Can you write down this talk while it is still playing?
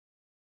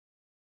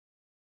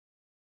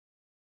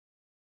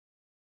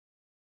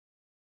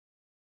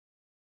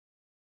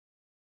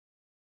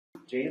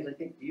James, I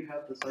think, do you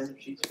have the sign-up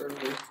sheets for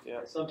everybody? Yeah.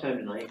 Sometime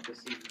tonight, to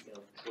see,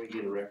 so we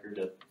get a record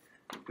of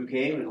who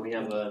came, and we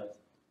have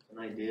an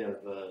idea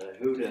of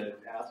who to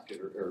ask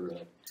or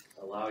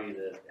allow you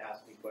to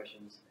ask me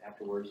questions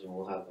afterwards, and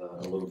we'll have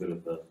a little bit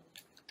of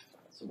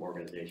some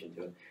organization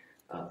to it.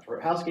 For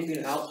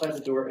housekeeping, outside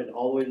the door and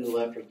all the way to the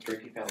left are the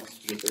drinking fountains.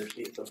 If you get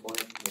thirsty at some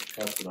point,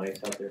 we'll have some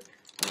ice out there.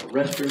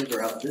 Restrooms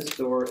are out this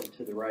door and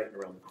to the right and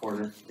around the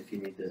corner if you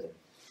need to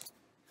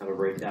have a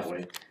break that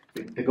way.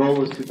 The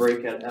goal is to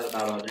break at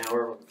about an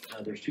hour.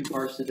 There's two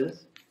parts to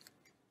this.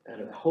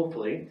 And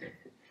hopefully,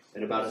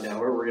 in about an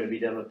hour, we're going to be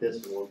done with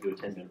this, and we'll do a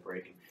 10-minute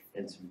break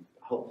and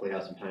hopefully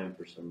have some time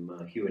for some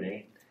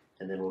Q&A.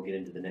 And then we'll get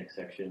into the next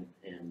section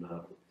and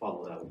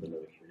follow that with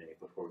another Q&A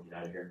before we get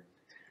out of here.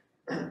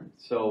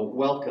 So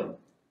welcome.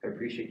 I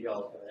appreciate you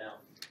all coming out.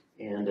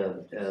 And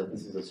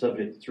this is a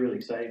subject that's really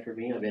exciting for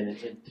me. I've been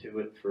into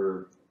it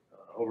for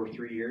over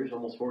 3 years,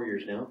 almost 4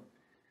 years now.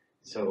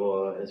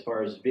 So as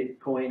far as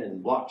Bitcoin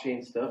and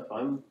blockchain stuff,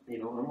 I'm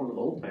one of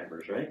the old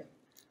timers, right?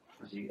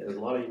 As a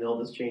lot of you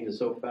know, this changes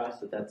so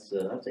fast that's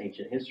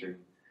ancient history.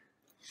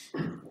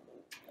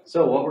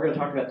 So what we're going to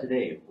talk about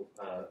today,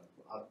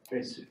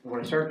 when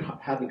I start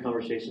having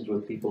conversations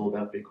with people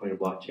about Bitcoin and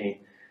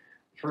blockchain,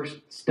 first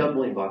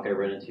stumbling block I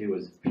ran into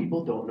was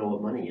people don't know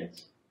what money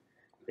is.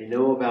 They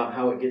know about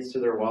how it gets to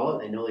their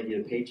wallet. They know they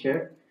get a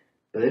paycheck,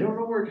 but they don't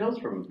know where it comes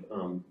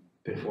from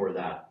before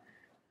that.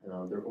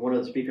 One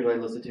of the speakers I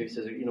listened to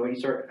says, you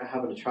start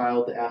having a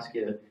child to ask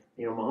you,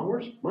 Mom,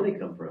 where's money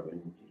come from?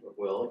 And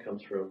well, it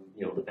comes from,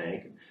 the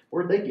bank.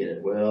 Where'd they get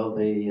it? Well,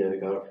 they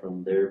got it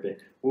from their bank.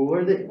 Well,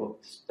 where did they? Well,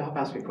 stop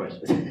asking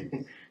questions.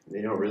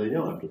 They don't really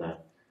know after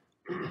that.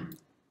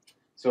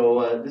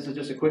 So this is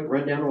just a quick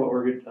rundown of what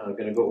we're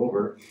going to go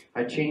over.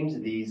 I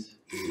changed these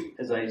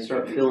as I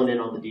start filling in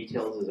all the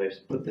details as I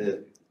put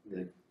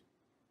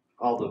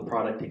all the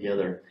product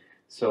together.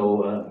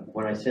 So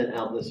when I sent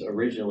out this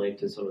originally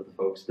to some of the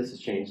folks, this has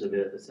changed a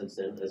bit since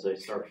then as I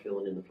start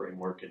filling in the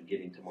framework and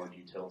getting to more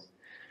details.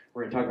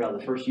 We're going to talk about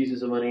the first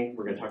uses of money.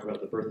 We're going to talk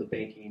about the birth of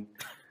banking.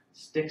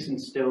 Sticks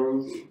and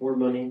stones were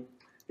money.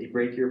 They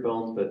break your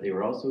bones, but they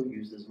were also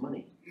used as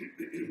money.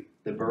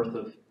 The birth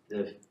of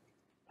the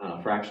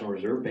fractional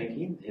reserve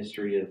banking,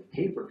 history of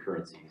paper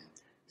currencies,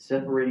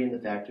 separating the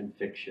fact and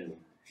fiction,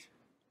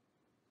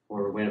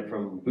 or we went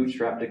from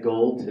bootstrap to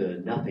gold to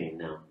nothing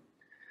now.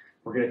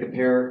 We're going to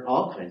compare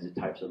all kinds of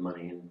types of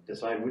money and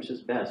decide which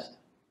is best.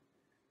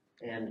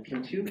 And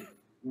can two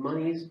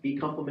monies be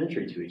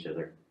complementary to each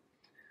other?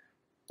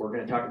 We're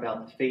going to talk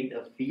about the fate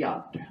of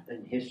fiat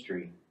in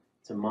history.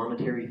 It's a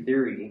monetary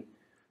theory.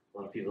 A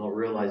lot of people don't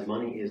realize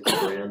money is the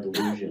grand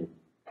illusion.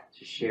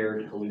 It's a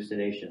shared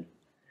hallucination.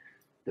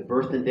 The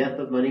birth and death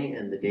of money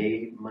and the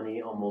day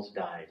money almost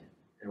died.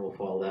 And we'll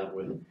follow that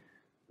with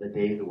the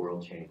day the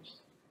world changed.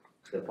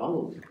 That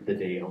followed the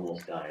day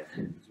almost died.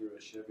 Is there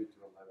a Chevy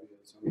to a levy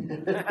at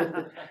some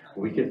point?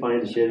 We can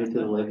find a Chevy to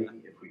the levy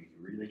if we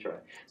really try.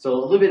 So a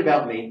little bit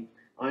about me.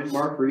 I'm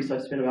Mark Rees.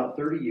 I've spent about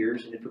 30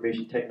 years in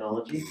information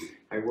technology.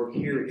 I work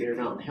here at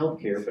Intermountain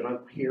Healthcare, but I'm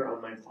here on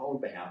my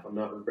own behalf. I'm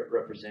not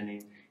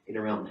representing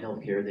Intermountain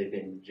Healthcare. They've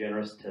been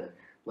generous to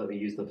let me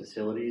use the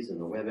facilities and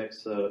the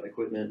WebEx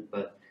equipment,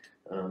 but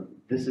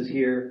this is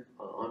here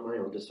on my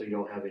own, just so you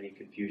don't have any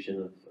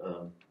confusion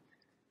of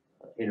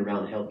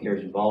Intermountain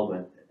Healthcare's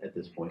involvement at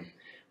this point.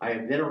 I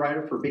have been a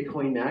writer for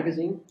Bitcoin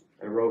Magazine.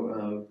 I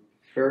wrote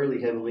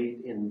fairly heavily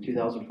in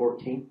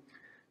 2014,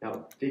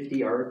 about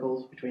 50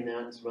 articles between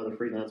that and some other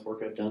freelance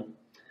work I've done.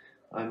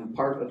 I'm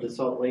part of the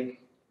Salt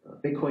Lake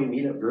Bitcoin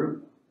Meetup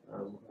group.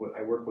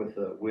 I work with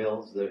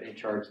Will's in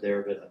charge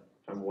there, but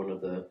I'm one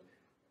of the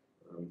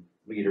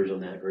leaders on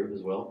that group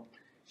as well.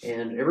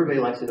 And everybody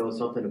likes to know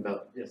something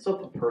about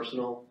something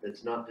personal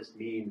that's not just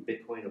me and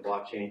Bitcoin and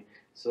blockchain.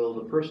 So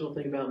the personal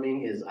thing about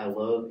me is I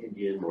love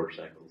Indian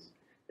motorcycles,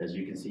 as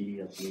you can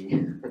see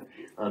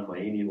on my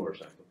Indian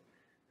motorcycle.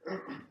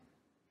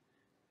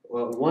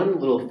 Well, one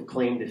little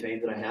claim to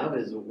fame that I have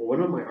is one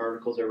of my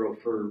articles I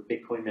wrote for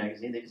Bitcoin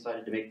Magazine. They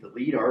decided to make the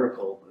lead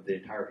article of the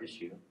entire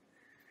issue.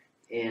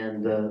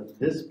 And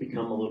this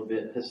become a little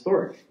bit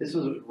historic. This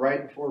was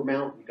right before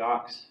Mt.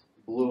 Gox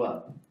blew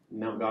up.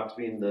 Mt. Gox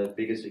being the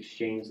biggest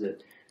exchange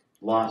that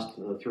lost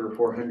 $300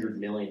 or $400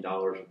 million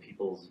of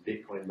people's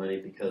Bitcoin money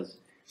because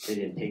they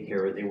didn't take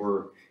care of it. They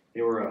were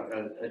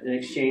an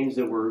exchange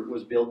that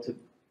was built to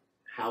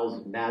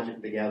house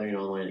Magic the Gathering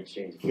online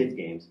exchange, kids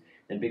games,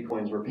 and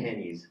Bitcoins were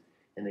pennies.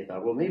 And they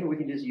thought, well, maybe we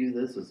can just use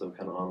this as some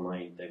kind of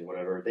online thing,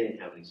 whatever. They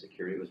didn't have any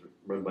security. It was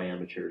run by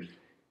amateurs.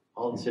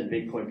 All of a sudden,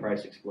 Bitcoin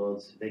price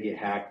explodes. They get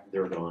hacked.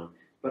 They're gone.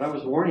 But I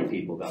was warning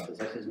people about this.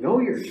 I said, know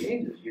your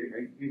exchanges.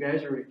 You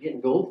guys are getting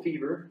gold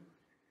fever,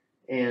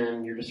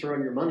 and you're just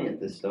throwing your money at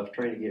this stuff,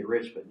 trying to get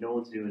rich, but no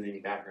one's doing any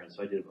background.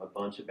 So I did a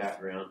bunch of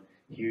background,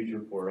 huge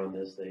report on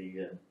this.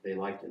 They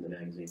liked it in the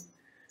magazine.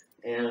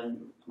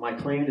 And my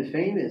claim to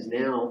fame is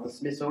now the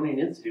Smithsonian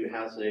Institute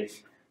has a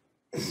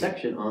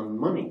section on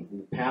money in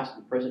the past,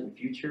 the present, and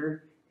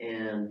future,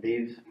 and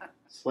they've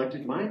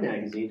selected my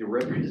magazine to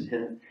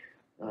represent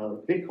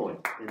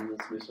Bitcoin in the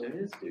Smithsonian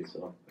Institute.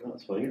 So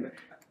that's funny.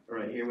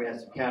 right here we have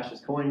some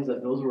Cassius coins.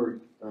 Those were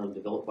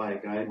developed by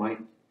a guy, Mike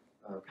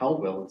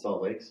Caldwell in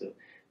Salt Lake. So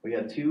we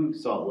have two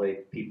Salt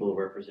Lake people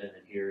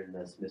represented here in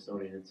the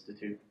Smithsonian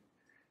Institute.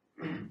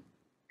 Can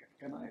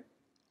I?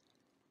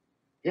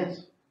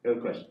 Yes,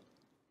 good question.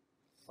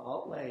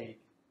 Salt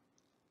Lake,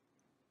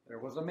 there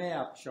was a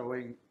map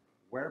showing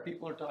where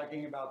people are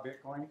talking about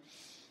Bitcoin,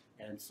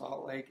 and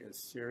Salt Lake is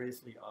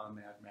seriously on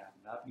that map.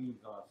 That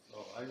means us.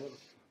 So I would.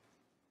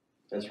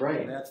 That's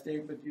right. That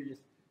statement you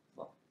just.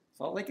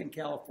 Salt Lake in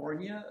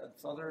California,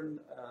 southern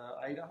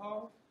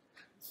Idaho,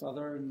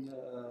 southern.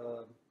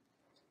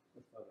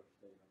 What's the other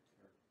state up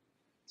here?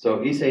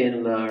 So he's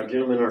saying, our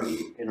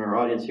gentleman in our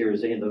audience here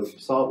is saying the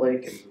Salt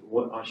Lake is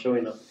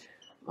showing up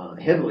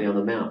heavily on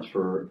the maps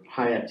for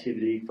high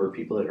activity for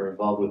people that are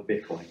involved with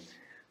Bitcoin.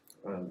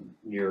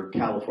 Near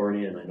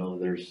California, and I know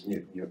there's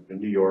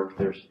New York,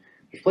 there's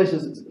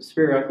places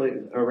sporadically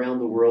around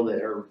the world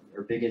that are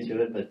big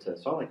into it, but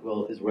Salt Lake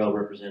is well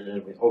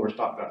represented with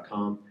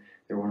Overstock.com.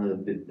 They're one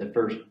of the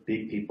first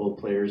big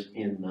players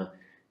in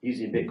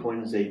using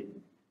Bitcoin as they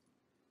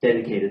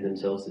dedicated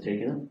themselves to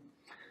taking it.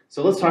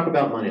 So let's talk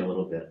about money a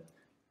little bit.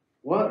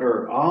 What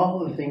are all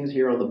the things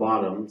here on the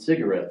bottom?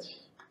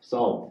 Cigarettes,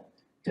 salt,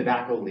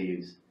 tobacco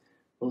leaves.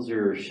 Those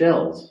are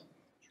shells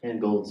and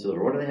gold and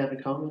silver. What do they have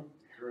in common?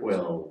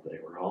 Well, they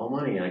were all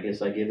money. I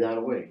guess I gave that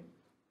away.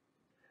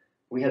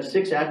 We have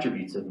 6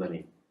 attributes of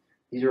money.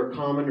 These are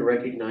common and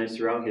recognized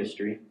throughout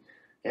history.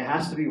 It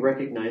has to be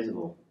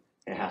recognizable.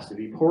 It has to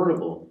be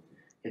portable.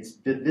 It's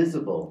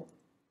divisible.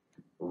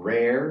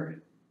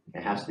 Rare.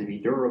 It has to be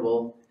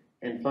durable.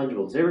 And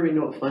fungible. Does everybody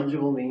know what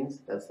fungible means?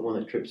 That's the one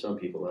that trips some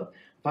people up.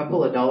 If I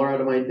pull $1 out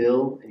of my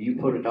bill and you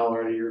put $1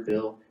 out of your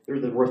bill, they're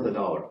worth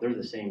 $1. They're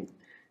the same.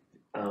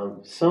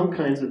 Some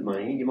kinds of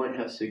money, you might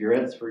have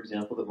cigarettes, for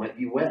example, that might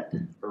be wet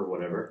or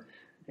whatever,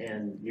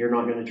 and you're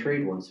not going to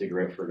trade one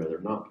cigarette for another.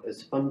 Not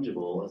as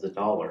fungible as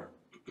 $1.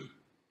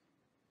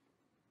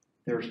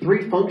 There's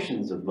 3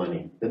 functions of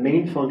money. The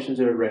main functions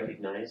that are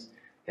recognized.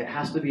 It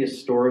has to be a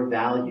store of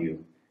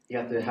value. You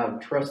have to have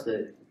trust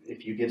that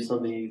if you give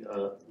somebody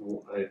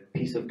a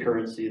piece of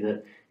currency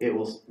that it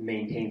will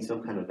maintain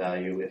some kind of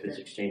value if it's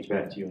exchanged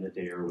back to you in a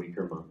day or a week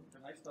or month.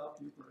 Can I stop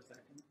you for a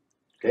second?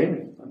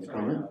 Okay, I'm sorry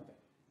comment. about that.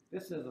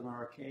 This is an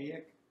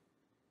archaic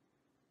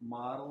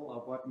model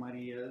of what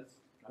money is,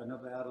 kind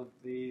of out of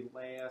the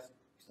last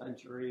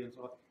century and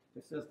so on.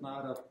 This is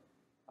not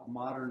a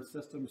modern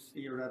systems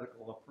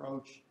theoretical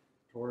approach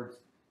towards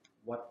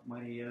what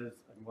money is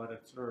and what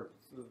it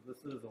serves.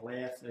 This is the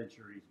last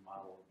century's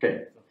model.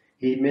 Okay.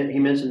 He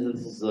mentions that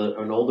this is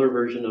an older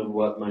version of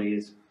what money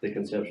is, the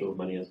conceptual of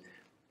money is.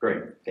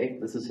 Great. Okay,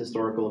 this is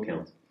historical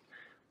accounts.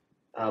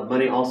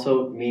 Money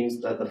also means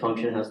that the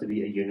function has to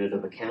be a unit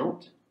of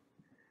account.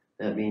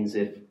 That means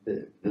if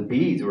the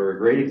beads were a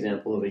great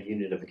example of a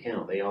unit of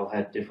account. They all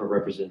had different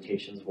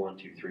representations, 1,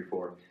 2, 3,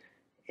 4.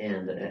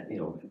 And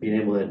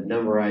being able to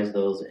numberize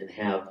those and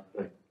have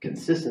a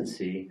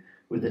consistency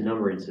with the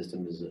numbering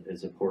system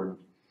is important.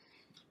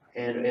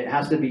 And it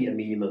has to be a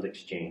medium of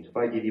exchange. If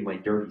I give you my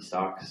dirty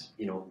socks,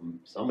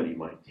 somebody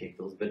might take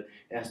those, but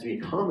it has to be a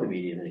common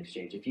medium in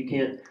exchange. If you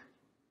can't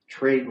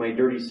trade my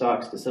dirty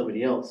socks to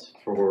somebody else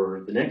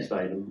for the next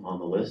item on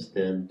the list,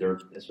 then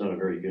it's not a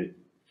very good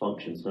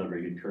function. It's not a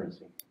very good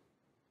currency.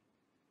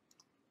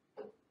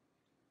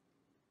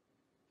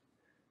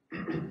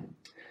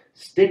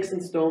 Sticks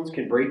and stones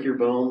can break your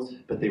bones,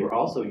 but they were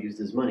also used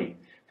as money.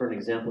 For an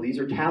example, these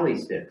are tally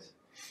sticks.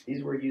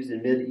 These were used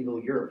in medieval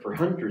Europe for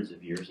hundreds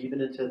of years, even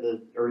into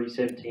the early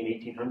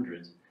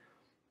 1800s.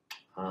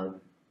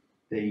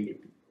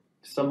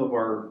 Some of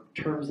our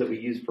terms that we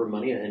use for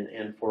money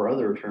and for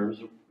other terms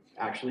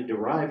actually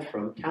derived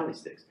from tally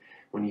sticks.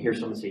 When you hear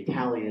someone say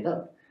tally it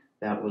up,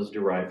 that was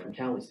derived from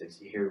tally sticks.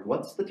 You hear,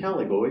 what's the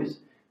tally, boys?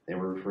 They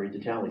were referring to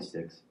tally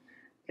sticks.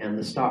 And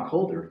the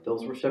stockholder,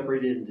 those were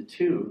separated into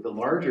 2. The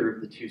larger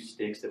of the 2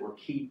 sticks that were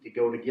keyed to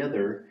go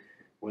together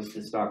was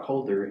the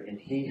stockholder, and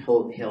he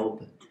held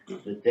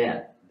the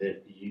debt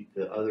that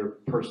the other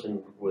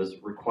person was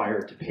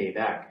required to pay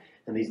back.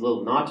 And these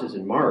little notches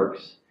and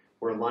marks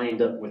were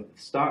lined up with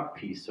the stock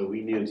piece, so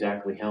we knew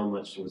exactly how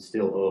much was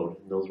still owed.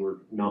 And those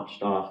were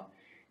notched off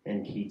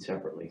and keyed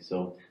separately.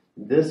 So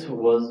this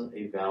was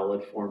a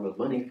valid form of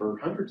money for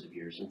hundreds of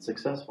years and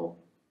successful.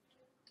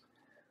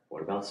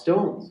 What about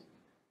stones?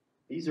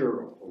 These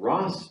are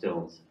Ross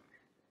stones.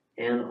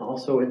 And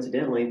also,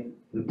 incidentally,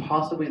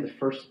 possibly the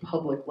first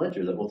public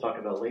ledger that we'll talk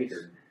about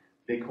later.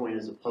 Bitcoin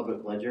is a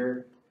public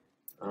ledger.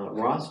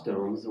 Ross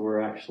stones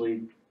were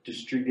actually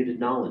distributed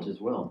knowledge as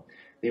well.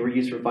 They were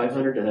used from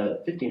 500 to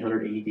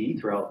 1500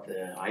 AD throughout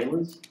the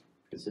islands,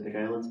 Pacific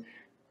Islands.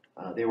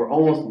 They were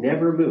almost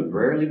never moved,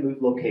 rarely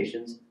moved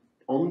locations.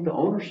 Only the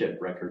ownership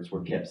records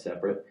were kept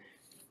separate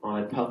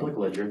on a public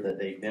ledger that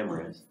they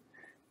memorized.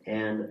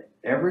 And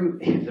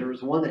there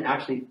was one that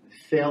actually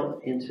fell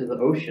into the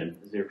ocean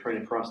as they were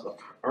trying to cross the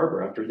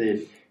harbor after they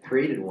had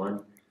created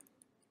one.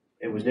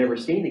 It was never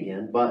seen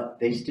again, but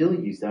they still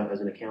used that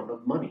as an account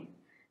of money.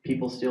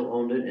 People still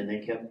owned it, and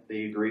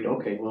they agreed,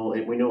 okay, well,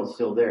 we know it's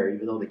still there,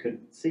 even though they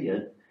couldn't see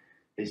it.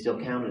 they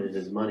still counted it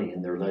as money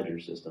in their ledger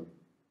system.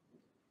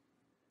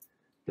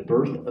 The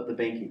birth of the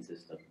banking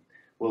system.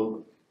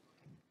 Well,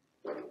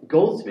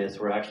 goldsmiths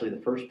were actually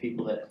the first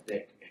people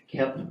that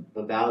kept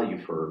the value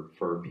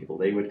for people.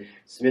 They would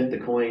smith the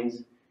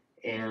coins,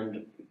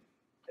 and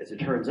as it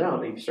turns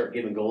out, if you start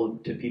giving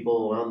gold to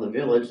people around the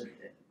village,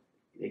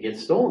 it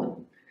gets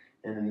stolen.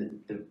 And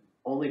the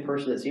only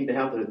person that seemed to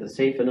have the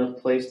safe enough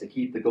place to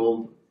keep the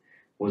gold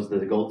was the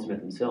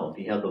goldsmith himself.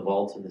 He had the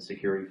vaults and the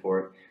security for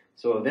it.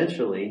 So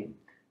eventually,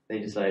 they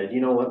decided, you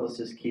know what, let's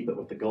just keep it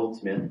with the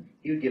goldsmith.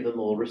 He would give them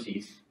little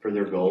receipts for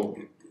their gold,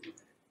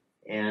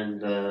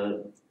 and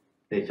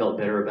they felt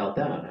better about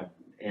that.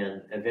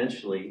 And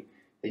eventually,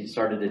 they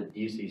started to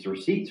use these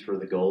receipts for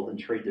the gold and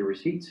trade their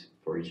receipts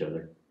for each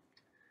other.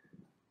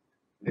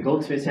 The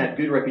goldsmiths had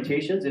good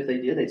reputations. If they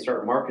did, they'd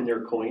start marking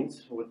their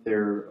coins with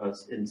their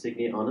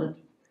insignia on it.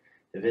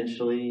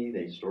 Eventually,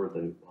 they stored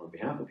them on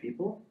behalf of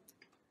people.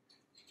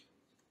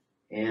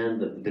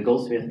 And the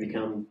goldsmiths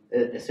become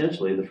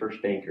essentially the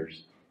first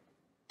bankers.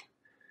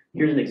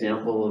 Here's an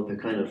example of the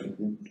kind of,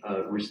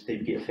 they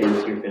get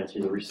fancier,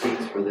 the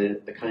receipts for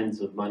the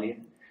kinds of money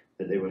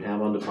that they would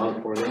have on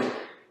deposit for them.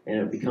 And it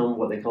would become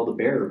what they call the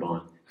bearer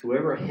bond.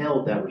 Whoever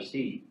held that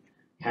receipt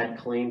had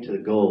claim to the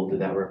gold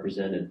that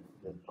represented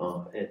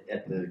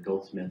at the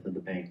goldsmith and the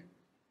bank.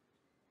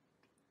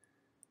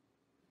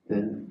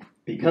 Then,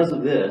 because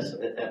of this,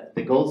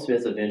 the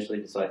goldsmiths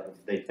eventually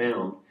they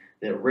found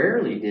that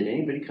rarely did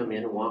anybody come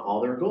in and want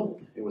all their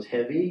gold. It was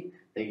heavy,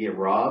 they get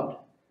robbed,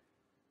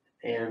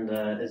 and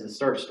as it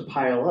starts to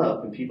pile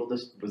up and people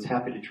just was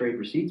happy to trade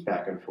receipts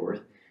back and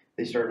forth,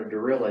 they started to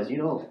realize, you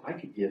know, I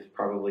could give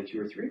probably 2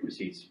 or 3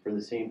 receipts for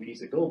the same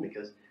piece of gold,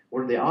 because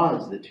what are the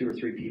odds that 2 or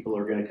 3 people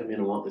are going to come in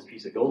and want this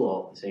piece of gold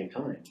all at the same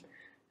time?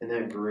 And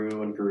that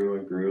grew and grew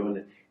and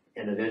grew,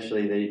 and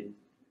eventually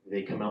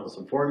they come out with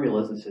some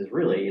formulas that says,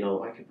 really, you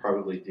know, I could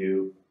probably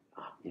do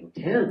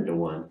 10 to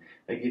 1.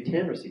 I could get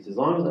 10 receipts. As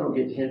long as I don't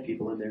get 10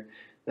 people in there,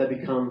 that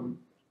become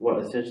what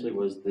essentially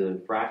was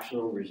the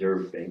fractional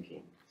reserve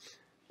banking.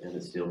 And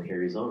it still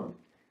carries on.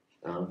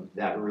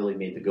 That really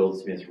made the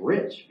goldsmiths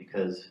rich,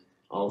 because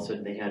all of a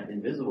sudden they had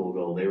invisible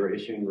gold. They were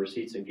issuing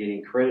receipts and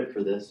getting credit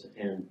for this,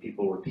 and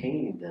people were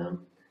paying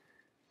them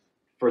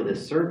for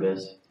this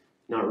service,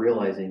 not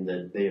realizing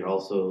that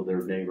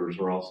their neighbors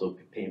were also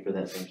paying for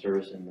that same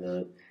service. And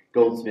the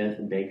goldsmith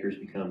and bankers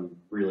become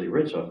really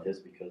rich off this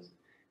because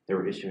they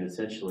were issuing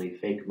essentially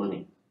fake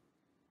money.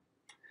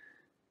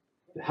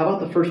 How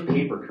about the first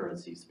paper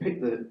currencies?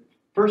 The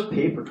first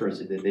paper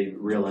currency that they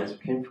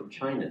realized came from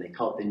China.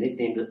 They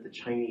nicknamed it the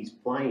Chinese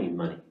flying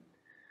money.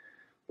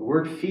 The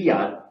word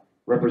fiat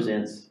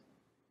represents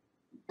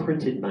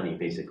printed money,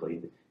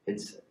 basically.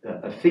 It's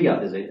a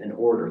fiat is an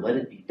order. Let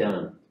it be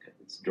done.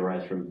 It's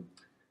derived from,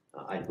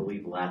 I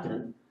believe,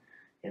 Latin.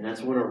 And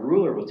that's when a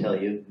ruler will tell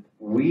you,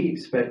 we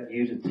expect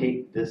you to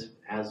take this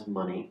as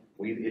money.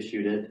 We've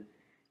issued it,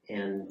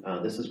 and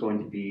this is going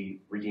to be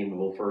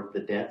redeemable for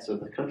the debts of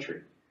the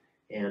country.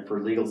 And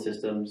for legal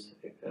systems,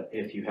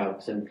 if you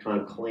have some kind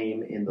of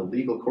claim in the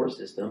legal court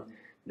system,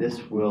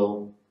 this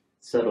will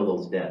settle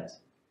those debts.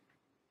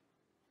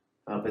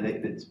 But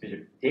it's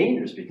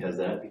dangerous because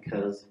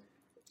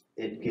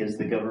it gives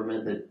the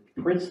government that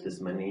prints this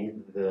money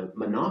the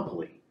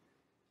monopoly.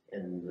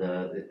 And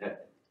of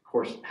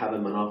course,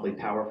 having monopoly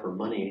power for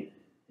money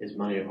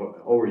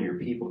over your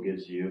people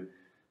gives you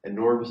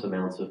enormous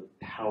amounts of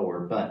power.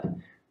 But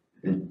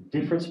the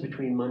difference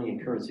between money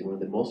and currency, one of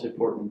the most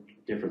important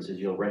differences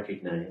you'll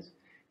recognize,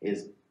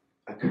 is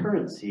a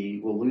currency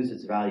will lose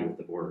its value at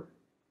the border.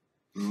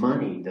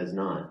 Money does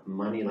not.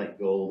 Money, like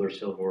gold or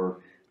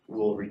silver,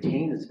 will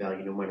retain its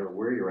value no matter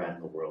where you're at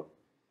in the world.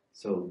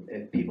 So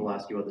if people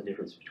ask you what the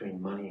difference between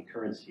money and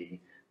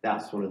currency,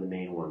 that's one of the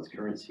main ones.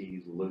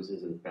 Currency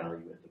loses its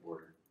value at the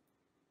border.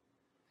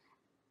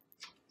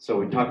 So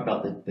we talked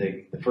about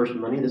the first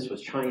money. This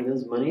was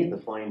China's money. The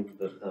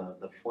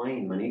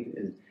flying money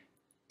is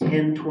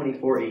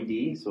 1024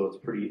 AD, so it's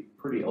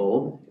pretty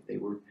old.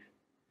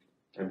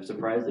 I'm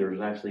surprised there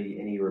was actually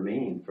any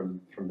remaining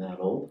from that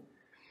old.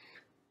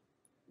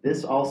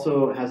 This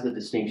also has the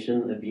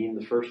distinction of being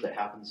the first that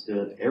happens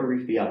to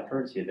every fiat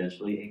currency.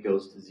 Eventually, it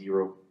goes to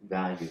zero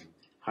value,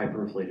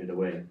 hyperinflated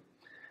away.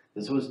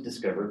 This was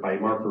discovered by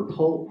Marco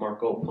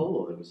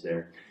Polo that was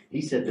there.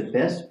 He said the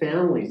best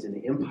families in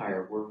the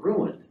empire were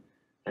ruined.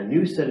 A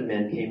new set of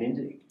men came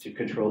in to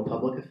control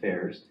public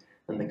affairs,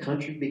 and the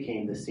country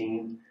became the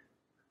scene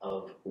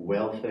of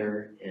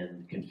welfare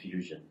and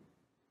confusion.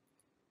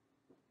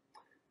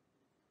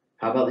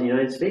 How about the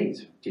United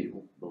States?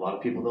 A lot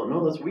of people don't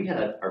know this. We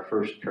had our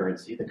first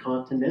currency, the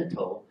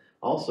Continental,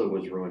 also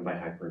was ruined by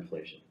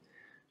hyperinflation.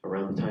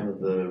 Around the time of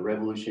the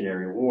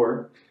Revolutionary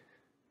War,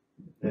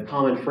 the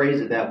common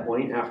phrase at that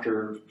point,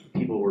 after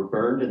people were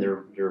burned and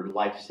their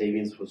life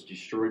savings was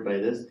destroyed by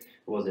this,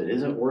 was, "It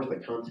isn't worth a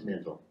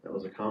Continental." That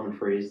was a common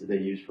phrase that they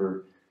used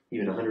for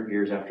even 100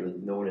 years after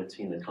no one had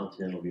seen a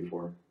Continental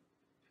before.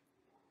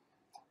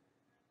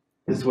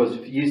 This was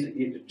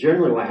used,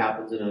 generally what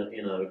happens in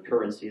a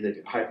currency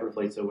that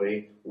hyperinflates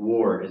away.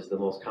 War is the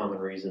most common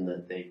reason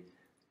that they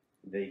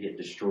they get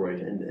destroyed.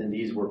 And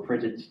these were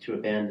printed to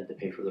abandon to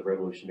pay for the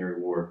Revolutionary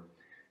War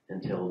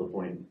until the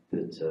point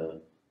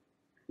that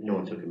no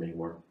one took them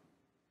anymore.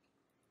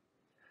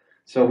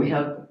 So we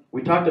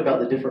talked about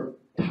the different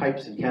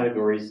types and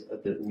categories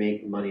that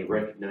make money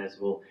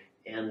recognizable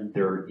and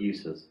their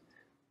uses.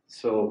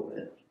 So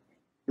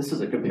this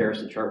is a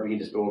comparison chart we can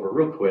just go over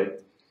real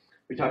quick.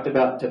 We talked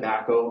about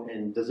tobacco,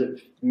 and does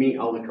it meet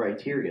all the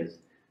criteria?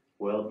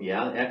 Well,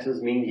 yeah,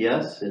 X's mean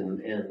yes,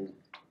 and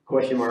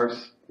question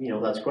marks,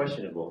 that's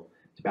questionable.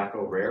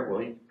 Tobacco rare,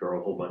 well, you grow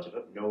a whole bunch of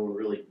it. No one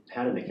really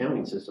had an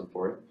accounting system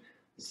for it.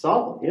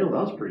 Salt, that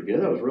was pretty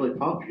good. That was really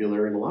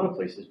popular in a lot of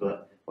places,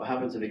 but what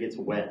happens if it gets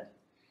wet?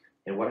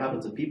 And what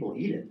happens if people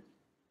eat it?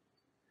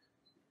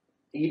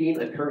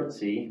 Eating a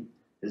currency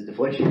is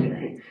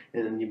deflationary,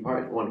 and you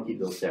probably want to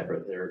keep those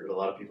separate. There are a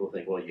lot of people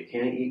think, well, you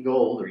can't eat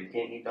gold or you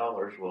can't eat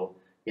dollars. Well,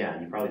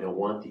 yeah, you probably don't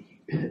want to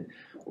eat.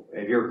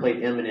 Have you ever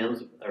played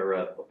M&Ms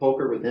or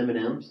poker with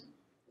M&Ms?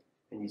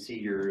 And you see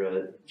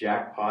your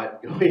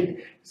jackpot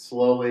going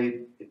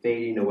slowly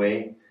fading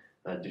away,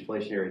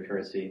 deflationary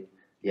currency.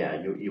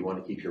 Yeah, you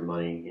want to keep your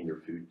money and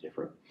your food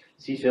different.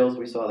 Seashells,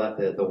 we saw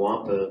that the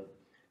wampa,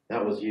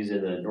 that was used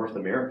in North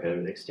America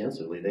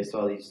extensively. They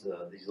saw these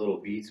little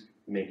beads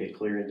make it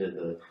clear into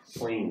the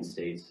plain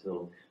states.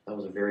 So that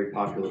was very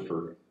popular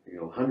for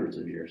hundreds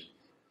of years.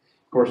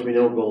 Of course, we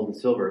know gold and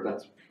silver.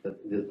 That's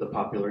the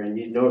popular. And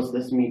you notice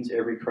this meets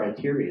every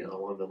criteria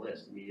along the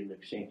list: medium of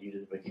exchange,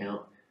 unit of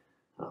account,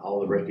 all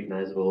the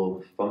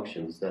recognizable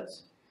functions.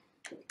 That's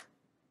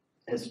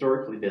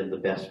historically been the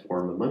best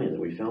form of money that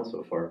we found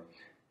so far.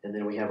 And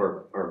then we have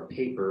our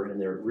paper, and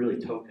they're really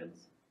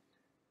tokens.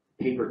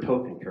 Paper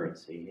token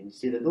currency. And you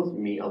see that those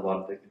meet a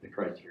lot of the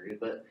criteria,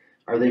 but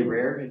are they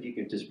rare if you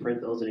can just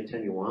print those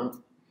anytime you want?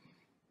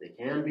 They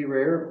can be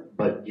rare,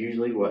 but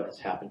usually what has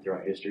happened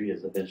throughout history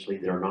is eventually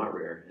they're not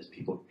rare.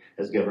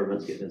 As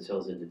governments get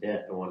themselves into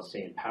debt and want to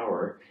stay in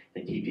power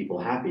and keep people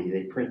happy,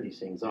 they print these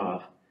things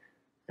off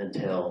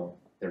until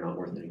they're not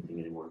worth anything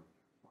anymore.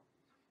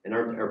 And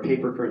are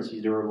paper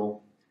currencies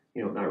durable?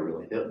 Not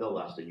really. They'll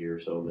last a year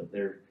or so, but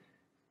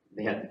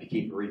they have to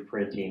keep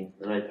reprinting.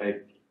 And I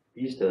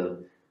used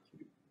to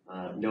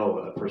know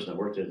a person that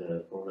worked at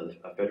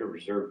a Federal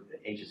Reserve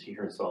agency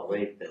here in Salt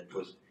Lake that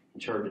was in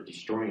charge of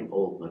destroying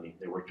old money.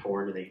 They were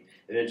torn, and they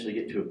eventually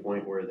get to a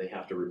point where they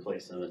have to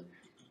replace them, and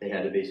they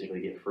had to basically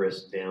get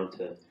frisked down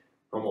to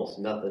almost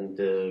nothing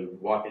to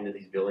walk into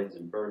these buildings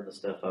and burn the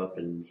stuff up,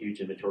 and huge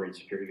inventory and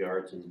security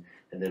guards, and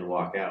then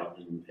walk out.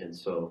 And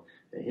so,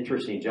 an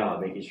interesting job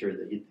making sure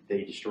that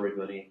they destroyed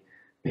money,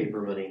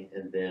 paper money,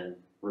 and then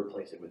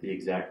replace it with the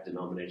exact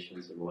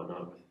denominations and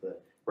whatnot with the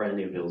brand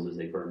new bills as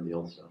they burn the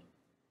old stuff.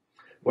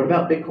 What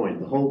about Bitcoin,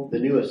 the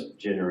newest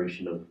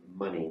generation of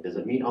money? Does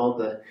it meet all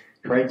the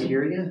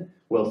criteria?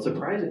 Well,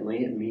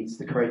 surprisingly, it meets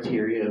the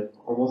criteria of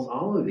almost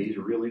all of these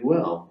really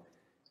well.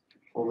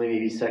 Only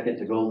maybe second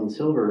to gold and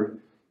silver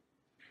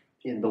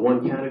in the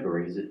one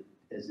category.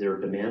 Is there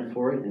a demand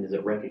for it, and is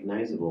it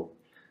recognizable?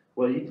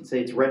 Well, you could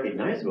say it's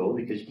recognizable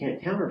because you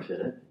can't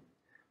counterfeit it,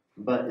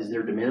 but is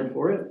there demand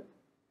for it?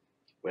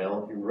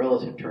 Well, in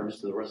relative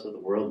terms to the rest of the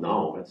world,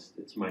 no,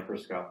 it's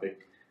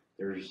microscopic.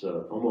 There's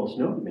almost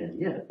no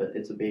demand yet, but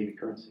it's a baby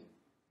currency.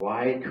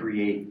 Why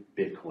create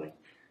Bitcoin?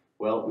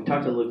 Well, we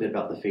talked a little bit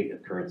about the fate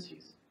of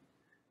currencies.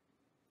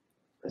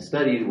 A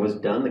study was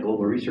done, the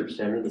Global Research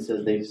Center, that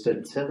says they've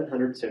studied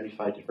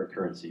 775 different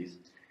currencies,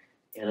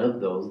 and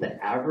of those,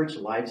 the average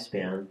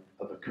lifespan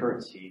of a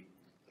currency,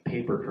 a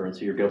paper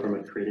currency or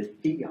government-created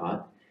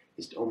fiat,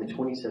 is only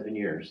 27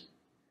 years.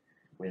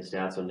 We had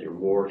stats on their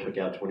war took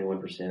out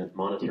 21%.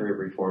 Monetary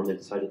reform, they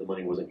decided the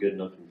money wasn't good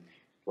enough.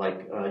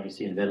 Like you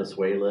see in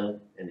Venezuela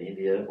and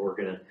India, we're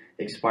going to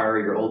expire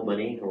your old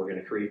money and we're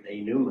going to create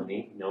a new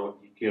money. You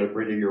get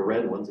rid of your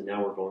red ones and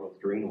now we're going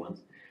with green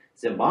ones.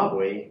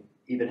 Zimbabwe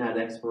even had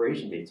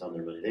expiration dates on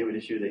their money. They would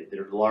issue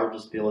their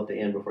largest bill at the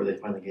end before they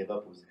finally gave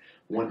up was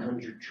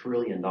 $100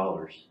 trillion.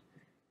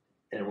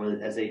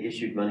 And as they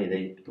issued money,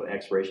 they put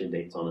expiration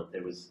dates on it.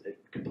 It was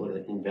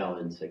completely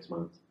invalid in 6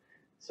 months.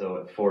 So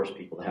it forced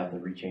people to have to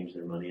rechange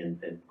their money,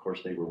 and of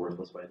course they were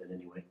worthless by then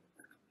anyway.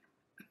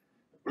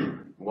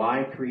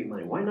 Why create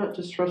money? Why not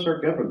just trust our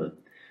government?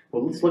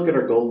 Well, let's look at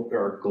our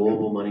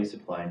global money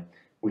supply.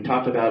 We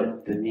talked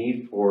about the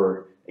need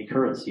for a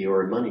currency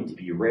or money to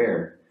be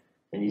rare.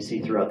 And you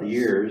see throughout the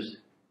years,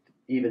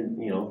 even,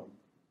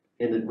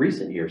 in the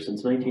recent years,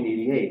 since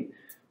 1988,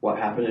 what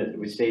happened,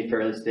 we stayed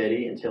fairly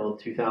steady until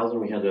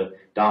 2000. We had a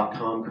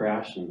dot-com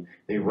crash, and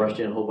they rushed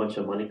in a whole bunch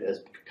of money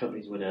as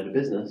companies went out of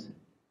business,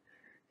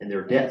 and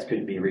their debts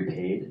couldn't be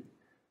repaid.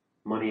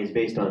 Money is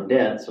based on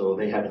debt, so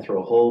they had to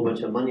throw a whole bunch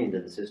of money into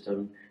the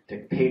system to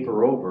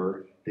paper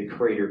over the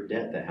cratered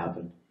debt that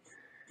happened.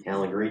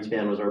 Alan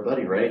Greenspan was our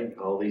buddy, right?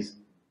 All these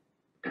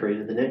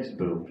created the next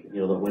boom,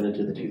 that went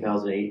into the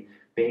 2008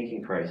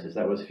 banking crisis.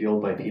 That was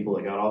fueled by people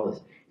that got all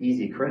this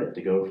easy credit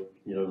to go,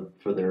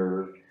 for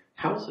their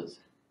houses.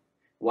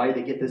 Why did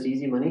they get this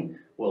easy money?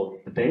 Well,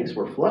 the banks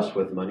were flush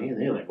with money, and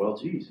they're like, well,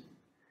 geez,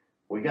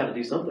 we got to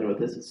do something with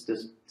this. It's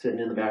just sitting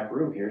in the back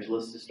room here. So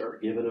let's just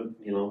start giving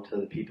it, to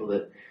the people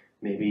that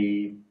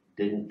maybe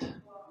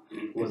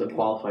wasn't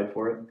qualified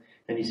for it.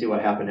 And you see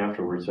what happened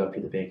afterwards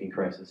after the banking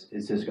crisis.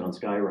 It's just gone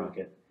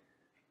skyrocket.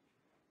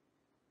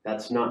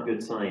 That's not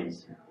good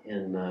signs.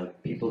 And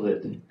people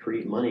that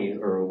create money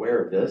are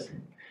aware of this,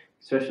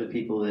 especially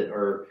people that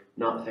are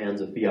not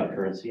fans of fiat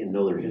currency and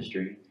know their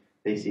history.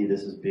 They see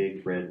this as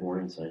big red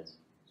warning signs.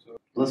 So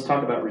let's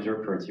talk about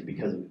reserve currency,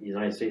 because the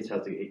United States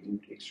has the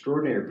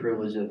extraordinary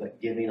privilege of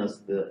giving us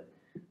the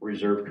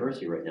reserve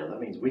currency right now.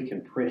 That means we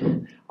can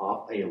print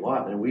off a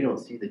lot, and we don't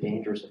see the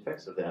dangerous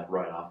effects of that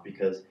right off,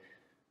 because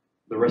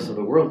the rest of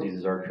the world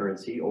uses our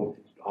currency.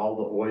 All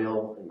the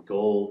oil and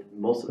gold,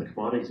 most of the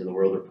commodities in the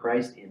world are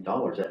priced in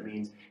dollars. That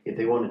means if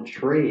they want to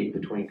trade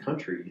between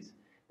countries,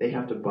 they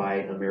have to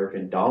buy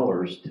American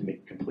dollars to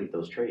complete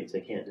those trades.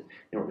 They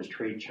don't just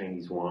trade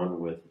Chinese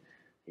yuan with,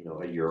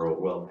 a euro.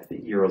 Well, I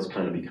think euro's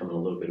kind of becoming a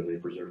little bit of a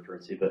reserve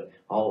currency, but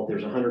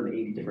there's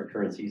 180 different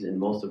currencies, and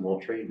most of them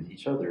won't trade with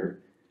each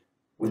other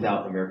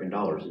without American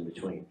dollars in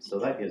between. So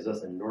that gives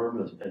us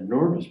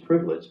enormous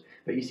privilege.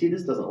 But you see,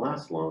 this doesn't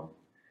last long.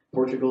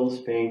 Portugal,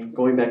 Spain,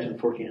 going back to the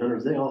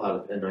 1400s, they all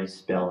had a nice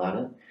spell at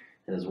it.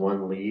 And as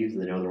one leaves,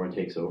 the other one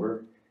takes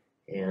over.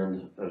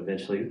 And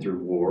eventually, through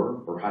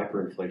war or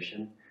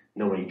hyperinflation,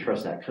 nobody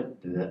trusts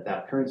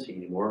that currency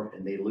anymore,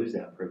 and they lose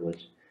that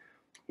privilege.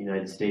 The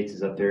United States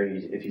is up there,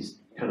 and if you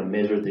kind of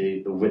measure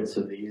the widths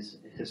of these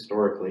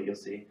historically, you'll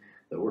see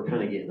that we're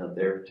kind of getting up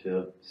there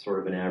to sort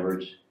of an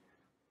average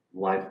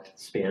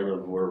lifespan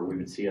of where we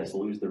would see us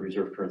lose the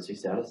reserve currency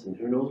status, and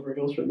who knows where it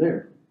goes from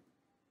there.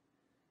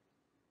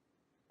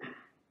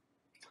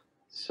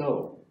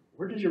 So,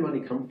 where does your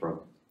money come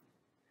from?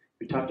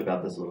 We talked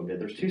about this a little bit.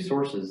 There's two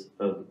sources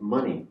of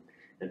money,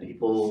 and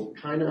people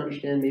kind of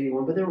understand maybe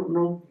one, but they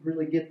don't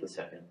really get the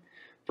second.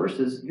 First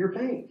is your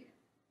bank.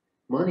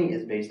 Money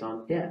is based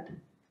on debt.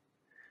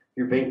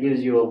 Your bank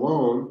gives you a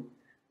loan.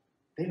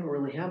 They don't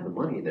really have the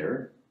money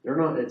there.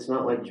 It's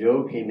not like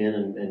Joe came in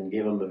and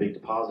gave them a big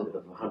deposit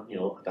of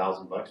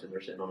 $1,000, and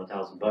they're sitting on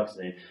 $1,000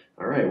 saying,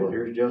 "All right, well,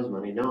 here's Joe's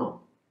money."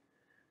 No,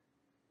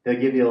 they'll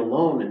give you a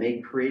loan, and they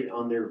create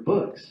on their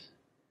books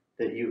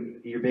that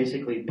you're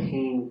basically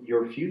paying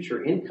your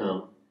future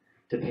income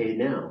to pay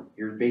now.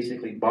 You're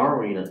basically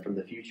borrowing it from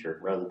the future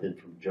rather than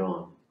from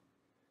John.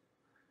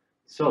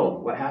 So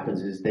what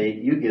happens is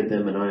you give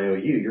them an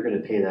IOU, you're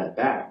going to pay that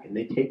back, and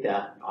they take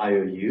that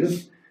IOU,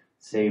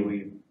 say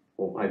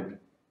I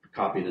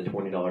copied a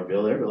 $20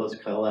 bill there, but let's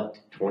call that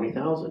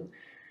 $20,000.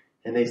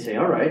 And they say,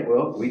 all right,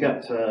 well, we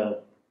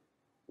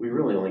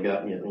really only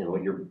got,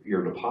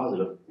 your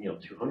deposit of,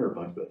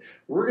 $200, but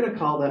we're going to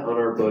call that on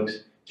our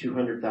books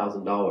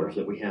 $200,000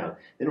 that we have.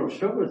 They don't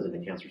show it as an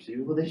accounts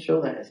receivable, they show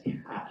that as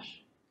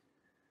cash.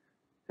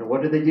 And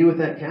what do they do with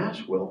that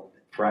cash? Well,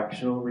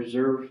 fractional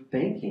reserve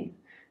banking.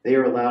 They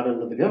are allowed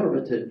under the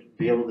government to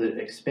be able to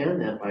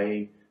expand that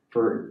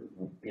for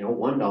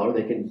 $1,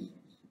 they can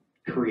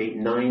create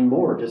 9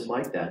 more just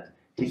like that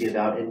to give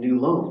out in new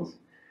loans.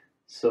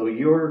 So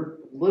your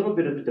little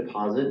bit of a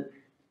deposit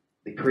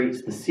that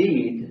creates the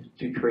seed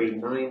to create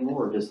 9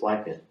 more just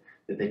like it,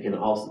 that they can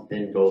also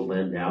then go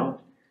lend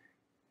out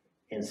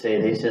and say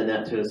they send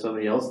that to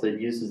somebody else that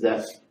uses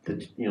the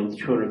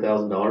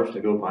 $200,000 to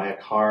go buy a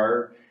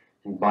car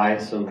and buy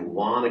some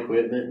lawn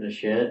equipment and a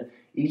shed.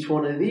 Each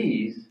one of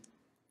these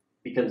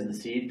becomes the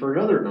seed for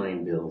another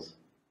 9 bills.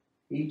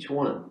 Each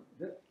one.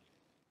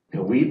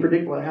 Can we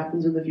predict what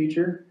happens in the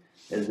future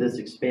as this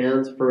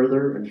expands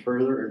further and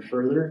further and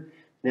further?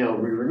 Now,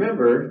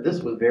 remember,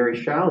 this was very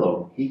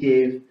shallow. He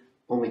gave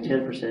only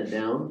 10%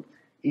 down.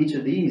 Each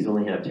of these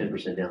only have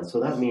 10% down. So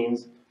that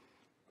means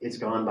it's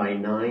gone by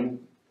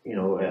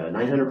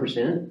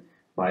 900%,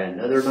 by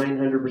another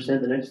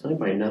 900% the next time,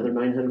 by another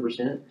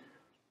 900%.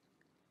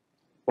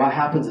 What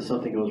happens if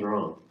something goes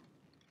wrong?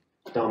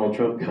 Donald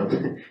Trump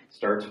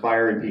starts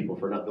firing people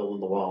for not building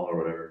the wall or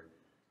whatever.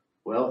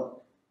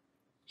 Well,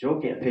 Joe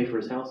can't pay for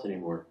his house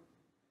anymore.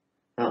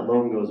 That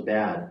loan goes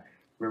bad.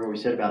 Remember we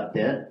said about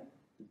debt?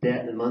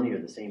 Debt and money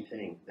are the same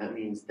thing. That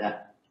means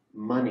that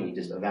money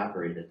just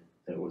evaporated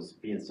that was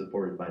being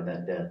supported by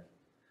that debt.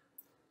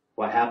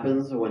 What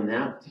happens when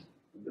that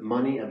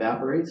money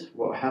evaporates?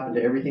 What happened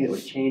to everything that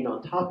was chained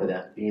on top of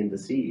that, being the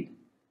seed?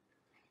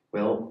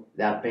 Well,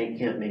 that bank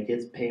can't make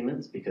its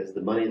payments because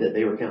the money that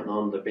they were counting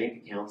on the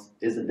bank accounts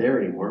isn't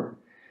there anymore,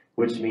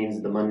 which means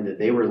the money that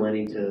they were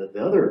lending to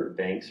the other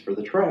banks for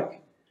the truck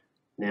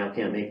now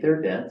can't make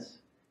their debts,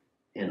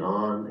 and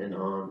on and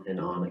on and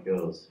on it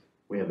goes.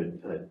 We have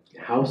a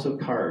house of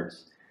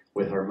cards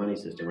with our money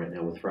system right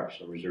now with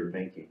fractional reserve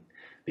banking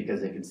because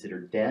they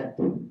consider debt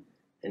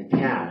and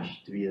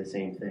cash to be the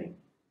same thing.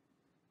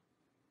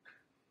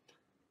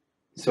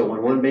 So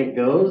when one bank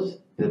goes,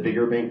 the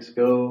bigger banks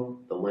go,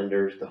 the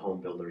lenders, the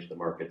home builders, the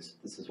markets.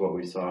 This is what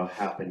we saw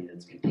happening.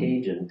 It's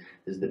contagion,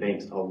 is the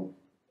banks all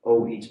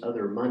owe each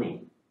other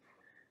money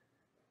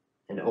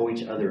and owe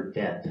each other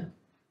debt.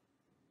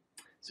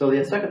 So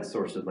the second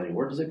source of money,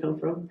 where does it come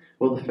from?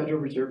 Well, the Federal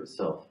Reserve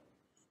itself.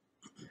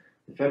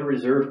 The Federal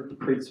Reserve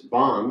creates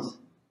bonds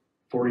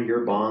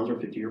 40-year bonds or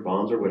 50-year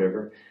bonds or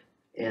whatever,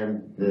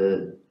 and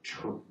the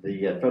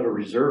Federal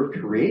Reserve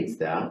creates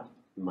that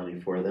money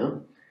for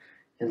them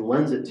and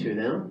lends it to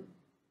them.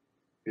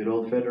 Good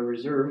old Federal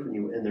Reserve,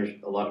 and there's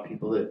a lot of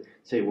people that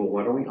say, well,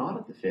 why don't we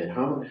audit the Fed?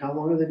 How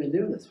long have they been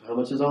doing this? How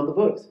much is on the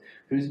books?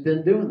 Who's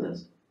been doing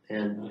this?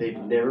 And they've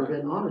never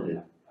been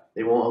audited.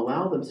 They won't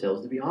allow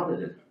themselves to be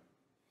audited.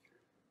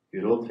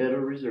 Good old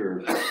Federal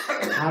Reserve.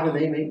 And how do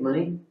they make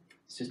money?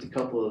 It's just a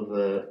couple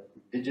of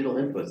digital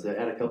inputs. They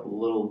add a couple of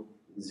little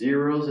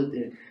zeros at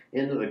the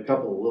end of a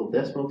couple of little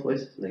decimal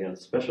places, and they got a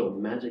special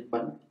magic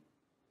button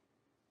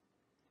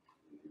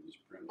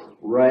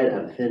right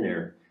out of thin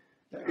air.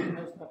 Can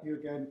I stop you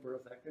again for a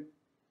second?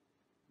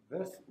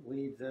 This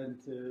leads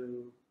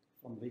into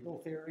some legal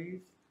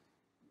theories,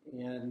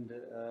 and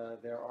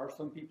there are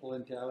some people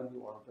in town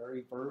who are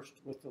very versed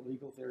with the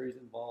legal theories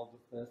involved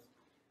with this.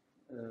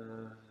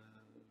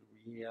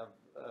 We have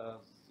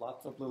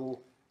lots of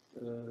little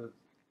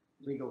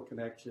legal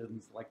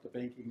connections, like the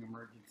Banking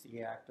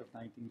Emergency Act of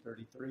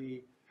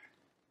 1933.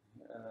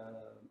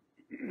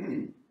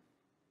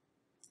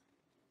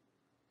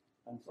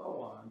 And so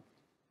on.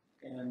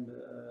 And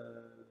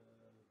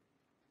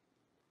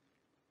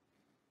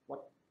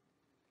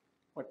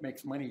what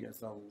makes money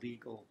is a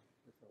legal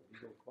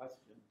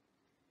question.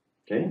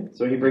 Okay,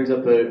 so he brings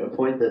up a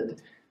point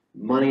that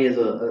money is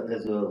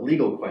a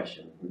legal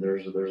question.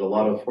 There's a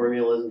lot of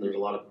formulas and there's a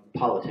lot of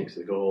politics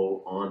that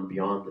go on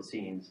beyond the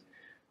scenes.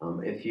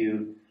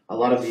 A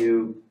lot of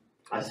you,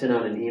 I sent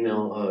out an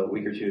email a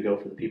week or two ago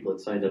for the people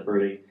that signed up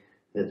early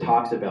that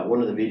talks about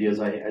one of the videos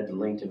I had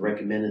linked and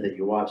recommended that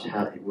you watch.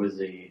 It was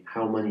a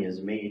How Money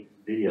is Made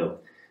video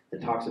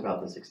that talks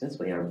about this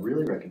extensively. I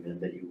really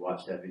recommend that you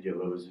watch that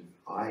video. It was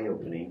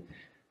eye-opening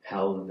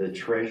how the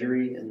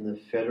Treasury and the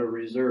Federal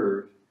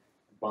Reserve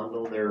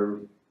bundle their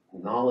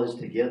knowledge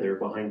together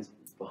behind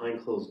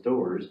closed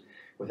doors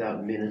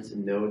without minutes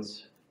and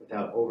notes,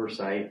 without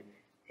oversight,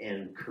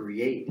 and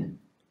create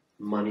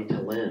money to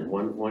lend.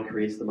 One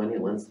creates the money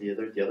and lends to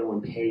the other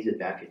one pays it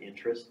back at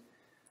interest,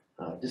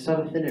 just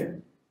out of thin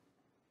air.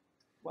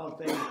 Well,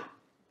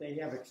 they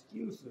have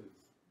excuses.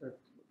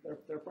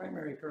 Their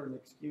primary current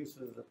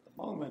excuses at the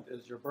moment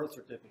is your birth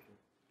certificate.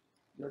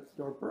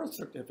 Your birth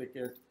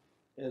certificate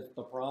is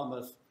the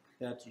promise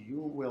that you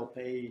will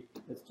pay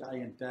this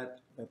giant debt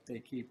that they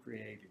keep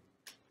creating.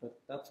 But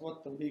that's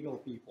what the legal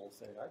people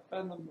say. I've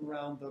been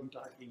around them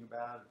talking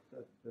about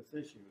this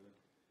issue.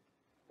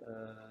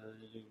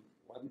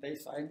 When they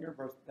sign your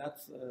birth,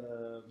 that's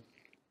a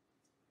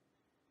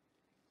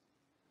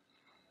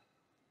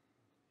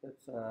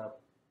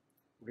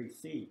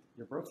receipt.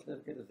 Your birth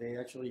certificate is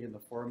actually in the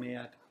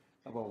format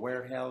of a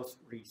warehouse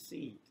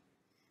receipt,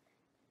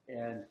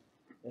 and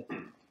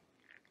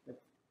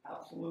it's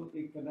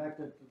absolutely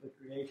connected to the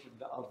creation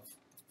of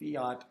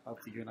fiat of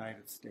the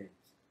United States.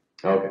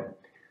 Okay.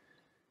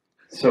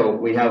 So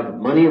we have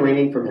money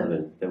raining from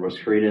heaven that was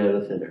created out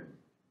of thin air.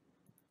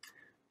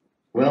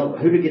 Well,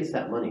 who gets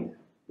that money?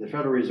 The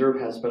Federal Reserve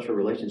has special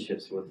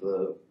relationships with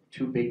the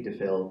two big to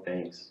fail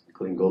banks,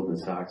 including Goldman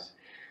Sachs.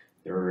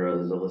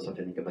 There's a list of,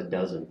 I think, of a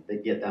dozen. They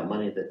get that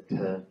money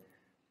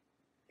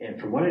and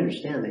from what I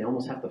understand, they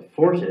almost have to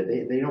force it.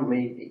 They don't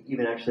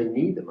even actually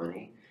need the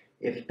money.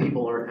 If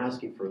people aren't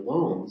asking for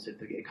loans, if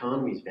the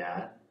economy's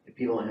bad, if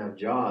people don't have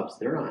jobs,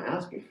 they're not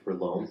asking for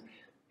loans.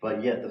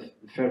 But yet the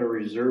Federal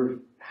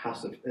Reserve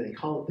has to, they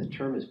call it, the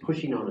term is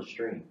pushing on a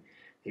string.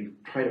 They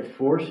try to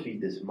force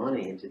feed this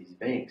money into these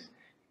banks.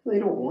 They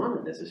don't want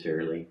it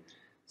necessarily.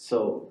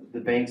 So the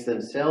banks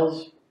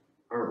themselves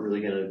aren't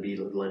really going to be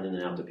lending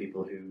it out to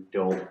people who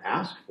don't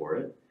ask for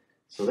it.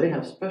 So they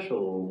have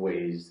special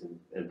ways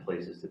and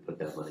places to put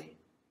that money.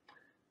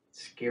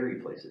 Scary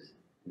places.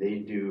 They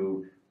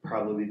do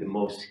probably the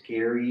most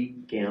scary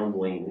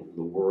gambling in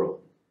the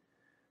world.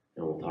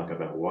 And we'll talk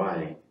about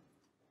why.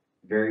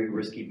 Very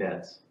risky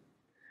bets.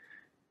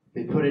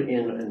 They put it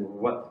in, and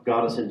what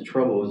got us into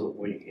trouble was,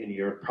 and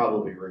you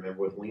probably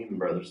remember with Lehman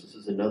Brothers. This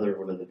is another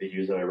one of the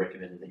videos that I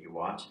recommended that you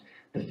watch.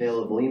 The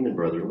fail of Lehman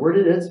Brothers. Where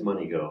did its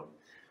money go?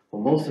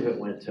 Well, most of it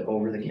went to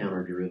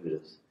over-the-counter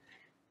derivatives.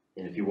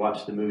 And if you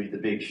watch the movie The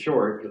Big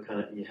Short,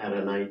 you had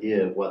an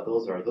idea of what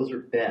those are. Those are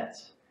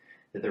bets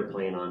that they're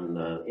playing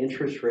on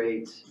interest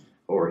rates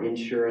or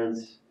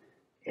insurance.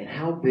 And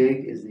how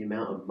big is the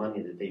amount of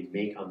money that they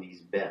make on these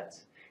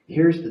bets?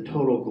 Here's the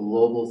total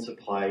global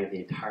supply of the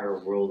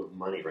entire world of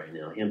money right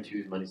now.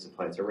 M2's money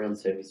supply, it's around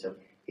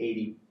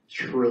 $80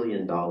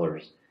 trillion.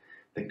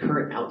 The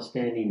current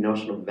outstanding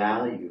notional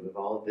value of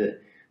all of the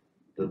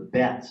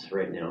bets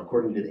right now,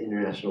 according to the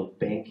international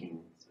bank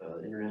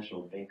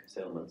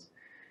settlements,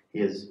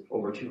 is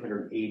over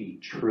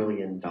 $280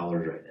 trillion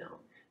right now.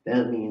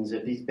 That means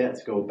if these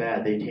bets go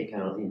bad, they take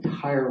out the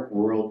entire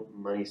world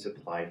money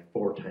supply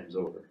 4 times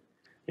over.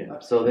 Yeah.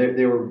 So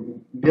they were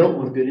built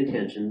with good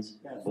intentions.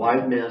 Yes.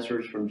 Blythe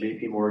Masters from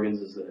J.P.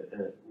 Morgan's is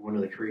one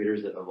of the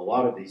creators of a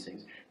lot of these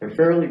things. They're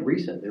fairly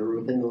recent. They were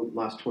within the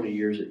last 20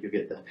 years that you'll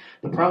get that.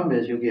 The problem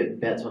is you'll get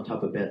bets on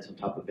top of bets on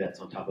top of bets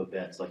on top of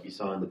bets, like you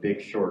saw in The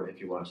Big Short if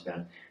you watch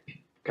that.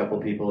 couple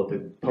people at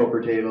the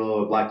poker table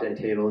or blackjack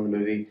table in the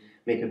movie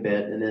make a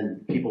bet, and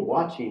then people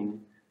watching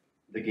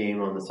the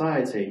game on the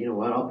side say, you know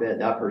what, I'll bet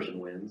that person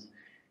wins.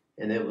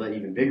 And they'll let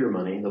even bigger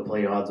money, they'll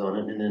play odds on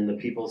it, and then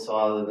the people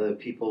saw the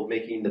people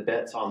making the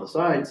bets on the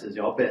side says,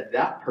 I'll bet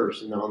that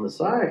person on the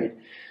side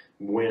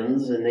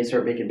wins, and they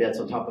start making bets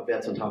on top of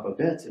bets on top of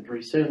bets, and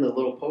pretty soon the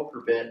little poker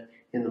bet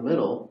in the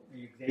middle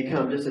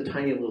become just a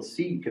tiny little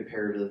seed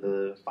compared to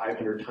the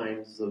 500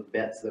 times of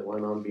bets that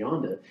went on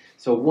beyond it.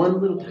 So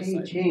one little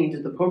tiny change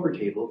at the poker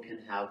table can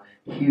have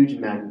huge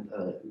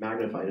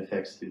magnified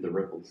effects through the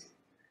ripples.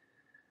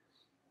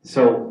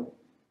 So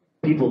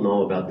people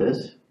know about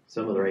this.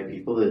 Some of the right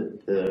people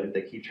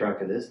that keep track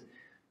of this.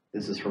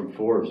 This is from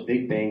Forbes.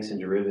 Big banks and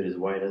derivatives,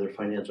 why another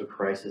financial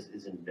crisis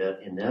is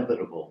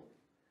inevitable.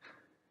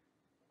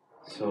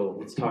 So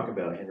let's talk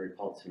about Henry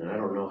Paulson. And I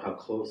don't know how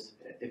close,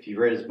 if you've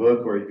read his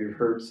book or if you've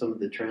heard some of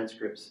the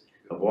transcripts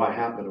of what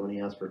happened when he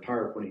asked for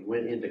TARP, when he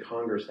went into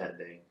Congress that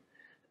day.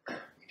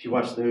 If you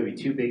watch the movie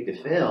Too Big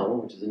to Fail,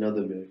 which is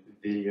another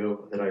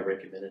video that I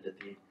recommended at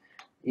the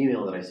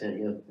email that I sent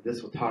you,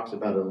 this talks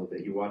about it a little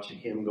bit. You watch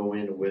him go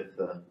in with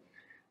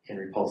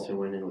Henry Paulson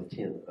went in with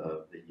Tim,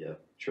 the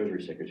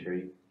Treasury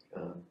Secretary,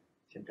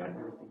 Tim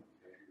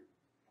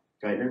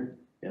Geithner,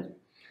 yeah,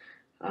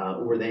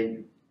 where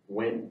they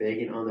went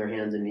begging on their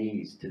hands and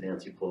knees to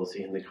Nancy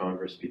Pelosi and the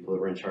Congress people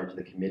that were in charge of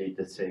the committee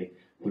to say,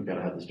 we've got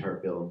to have this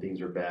TARP bill, and things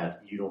are bad.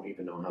 You don't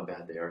even know how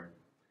bad they are.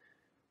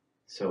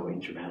 So in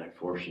dramatic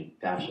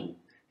fashion,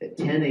 at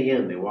 10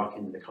 a.m. they walk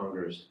into the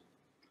Congress.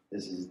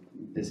 This is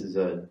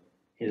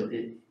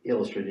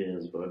illustrated in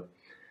his book.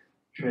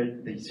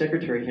 The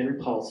Secretary Henry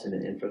Paulson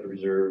and Federal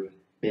Reserve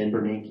Ben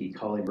Bernanke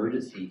call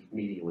emergency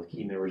meeting with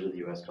key members of the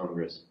U.S.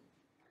 Congress.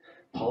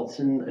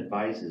 Paulson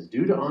advises,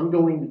 due to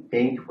ongoing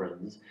bank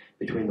runs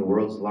between the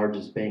world's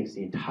largest banks,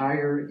 the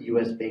entire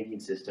U.S.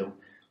 banking system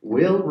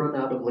will run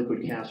out of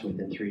liquid cash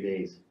within 3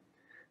 days.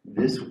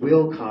 This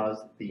will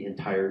cause the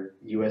entire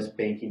U.S.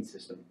 banking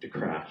system to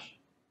crash.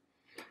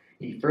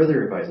 He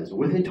further advises,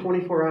 within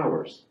 24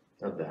 hours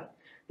of that,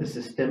 the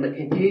systemic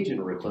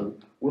contagion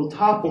will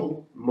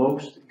topple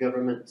most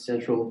government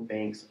central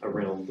banks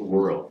around the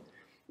world.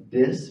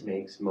 This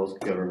makes most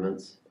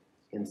governments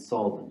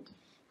insolvent.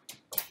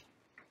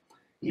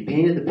 He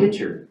painted the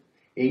picture.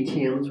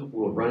 ATMs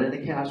will run out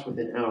of cash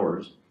within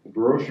hours.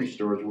 Grocery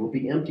stores will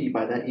be empty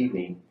by that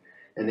evening,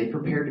 and they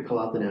prepared to call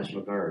out the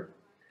National Guard.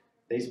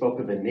 They spoke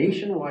of a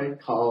nationwide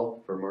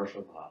call for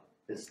martial law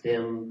to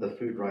stem the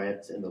food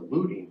riots and the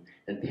looting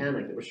and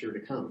panic that was sure to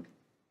come.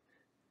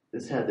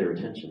 This had their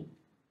attention.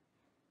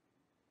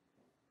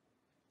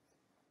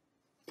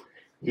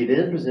 He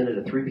then presented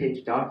a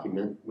 3-page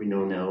document we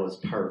know now as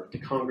TARP to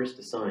Congress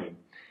to sign.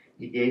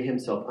 He gave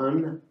himself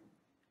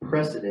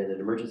unprecedented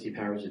emergency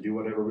powers to do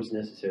whatever was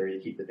necessary to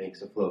keep the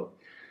banks afloat.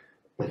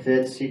 The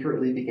Fed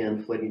secretly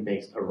began flooding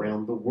banks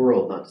around the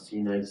world, not just the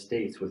United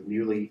States, with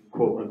newly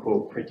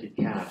quote-unquote printed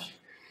cash.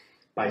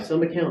 By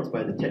some accounts,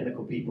 by the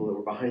technical people that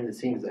were behind the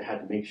scenes that had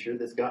to make sure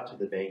this got to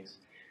the banks,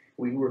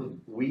 we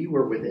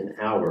were within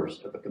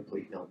hours of a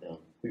complete meltdown.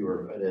 We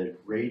were at a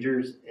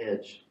rager's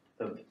edge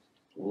of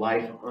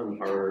life on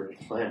our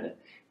planet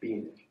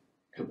being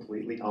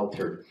completely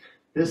altered.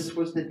 This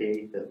was the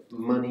day that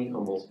money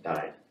almost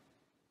died.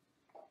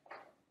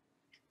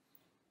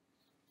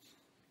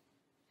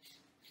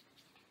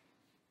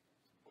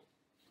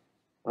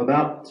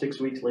 About 6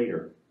 weeks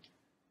later,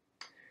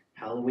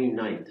 Halloween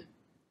night,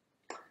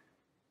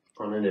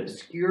 on an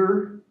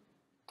obscure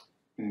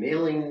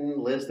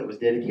mailing list that was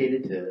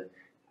dedicated to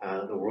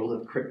the world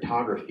of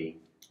cryptography,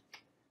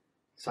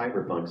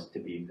 cyberpunks to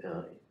be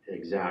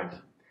exact,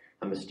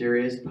 a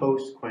mysterious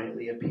post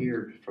quietly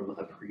appeared from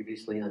a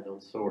previously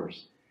unknown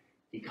source.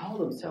 He called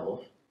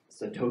himself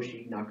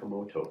Satoshi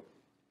Nakamoto.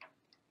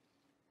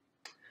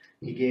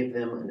 He gave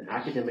them an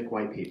academic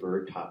white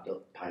paper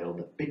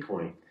titled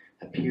Bitcoin,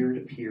 a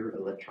peer-to-peer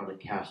electronic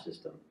cash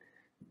system.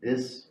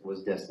 This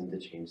was destined to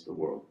change the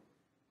world.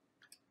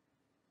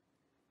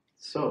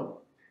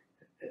 So,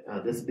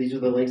 these are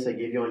the links I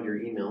gave you on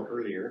your email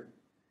earlier.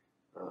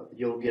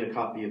 You'll get a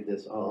copy of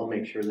this. I'll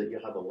make sure that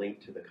you'll have a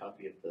link to the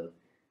copy of the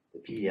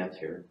PDFs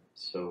here,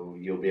 so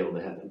you'll be able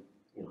to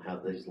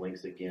have these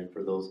links again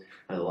for those.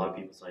 A lot of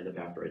people signed up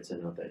after I'd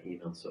sent out that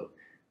email, so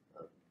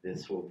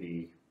this will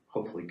be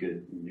hopefully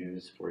good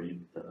news for you.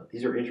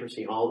 These are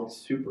interesting, all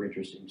super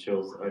interesting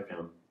shows that I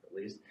found, at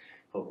least.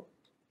 Hope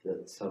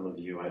that some of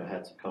you, I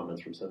had some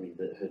comments from some of you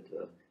that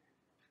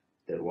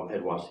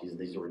had watched these.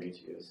 These were new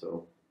to you,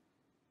 so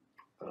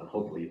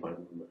hopefully you find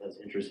them as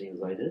interesting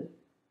as I did.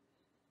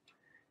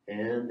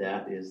 And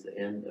that is the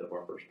end of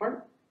our first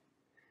part,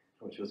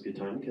 which was a good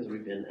time because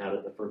we've been at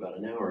it for about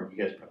an hour.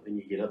 You guys probably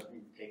need to get up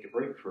and take a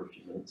break for a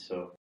few minutes,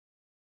 so